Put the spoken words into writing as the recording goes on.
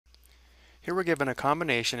Here we're given a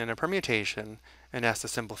combination and a permutation and asked to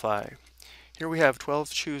simplify. Here we have 12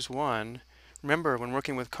 choose 1. Remember, when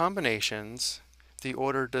working with combinations, the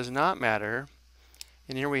order does not matter.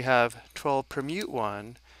 And here we have 12 permute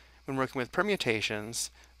 1. When working with permutations,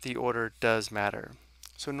 the order does matter.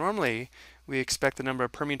 So normally, we expect the number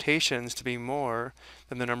of permutations to be more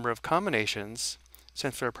than the number of combinations.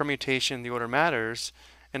 Since for a permutation, the order matters,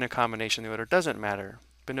 and a combination, the order doesn't matter.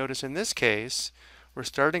 But notice in this case, we're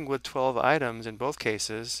starting with 12 items in both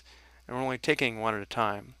cases, and we're only taking one at a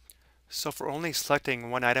time. So if we're only selecting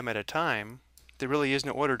one item at a time, there really is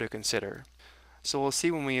no order to consider. So we'll see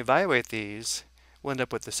when we evaluate these, we'll end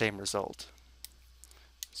up with the same result.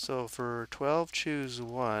 So for 12 choose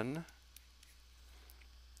 1,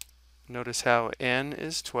 notice how n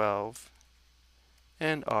is 12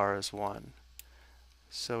 and r is 1.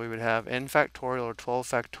 So we would have n factorial or 12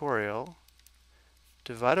 factorial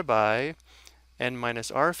divided by n minus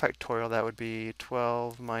r factorial, that would be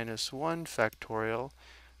 12 minus 1 factorial,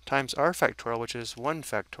 times r factorial, which is 1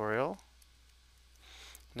 factorial.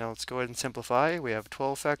 Now let's go ahead and simplify. We have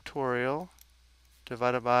 12 factorial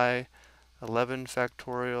divided by 11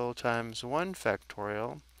 factorial times 1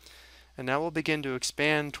 factorial. And now we'll begin to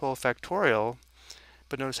expand 12 factorial,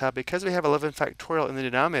 but notice how because we have 11 factorial in the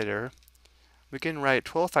denominator, we can write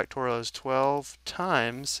 12 factorial as 12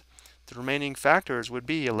 times the remaining factors would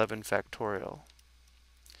be 11 factorial.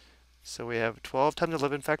 So we have 12 times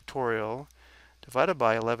 11 factorial divided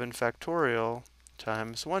by 11 factorial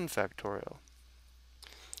times 1 factorial.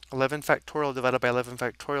 11 factorial divided by 11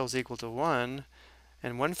 factorial is equal to 1,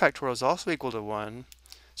 and 1 factorial is also equal to 1,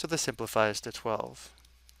 so this simplifies to 12,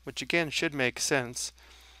 which again should make sense.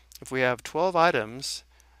 If we have 12 items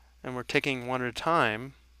and we're taking one at a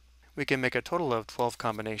time, we can make a total of 12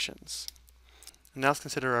 combinations. And now let's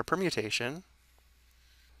consider our permutation.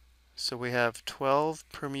 So we have 12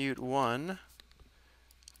 permute 1,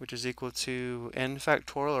 which is equal to n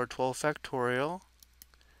factorial or 12 factorial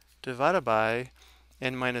divided by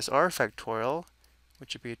n minus r factorial,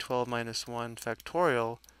 which would be 12 minus 1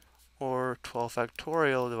 factorial, or 12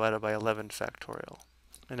 factorial divided by 11 factorial.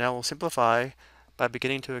 And now we'll simplify by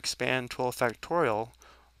beginning to expand 12 factorial,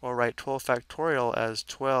 or write 12 factorial as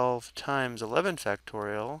 12 times 11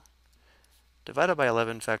 factorial divided by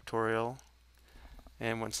 11 factorial.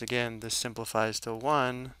 And once again, this simplifies to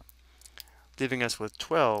 1, leaving us with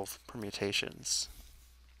 12 permutations.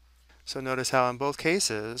 So notice how in both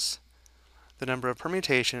cases, the number of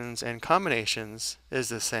permutations and combinations is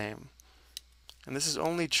the same. And this is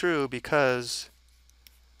only true because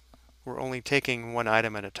we're only taking one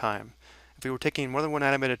item at a time. If we were taking more than one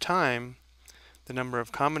item at a time, the number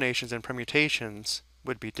of combinations and permutations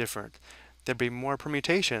would be different. There'd be more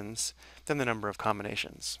permutations than the number of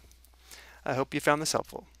combinations. I hope you found this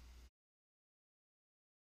helpful.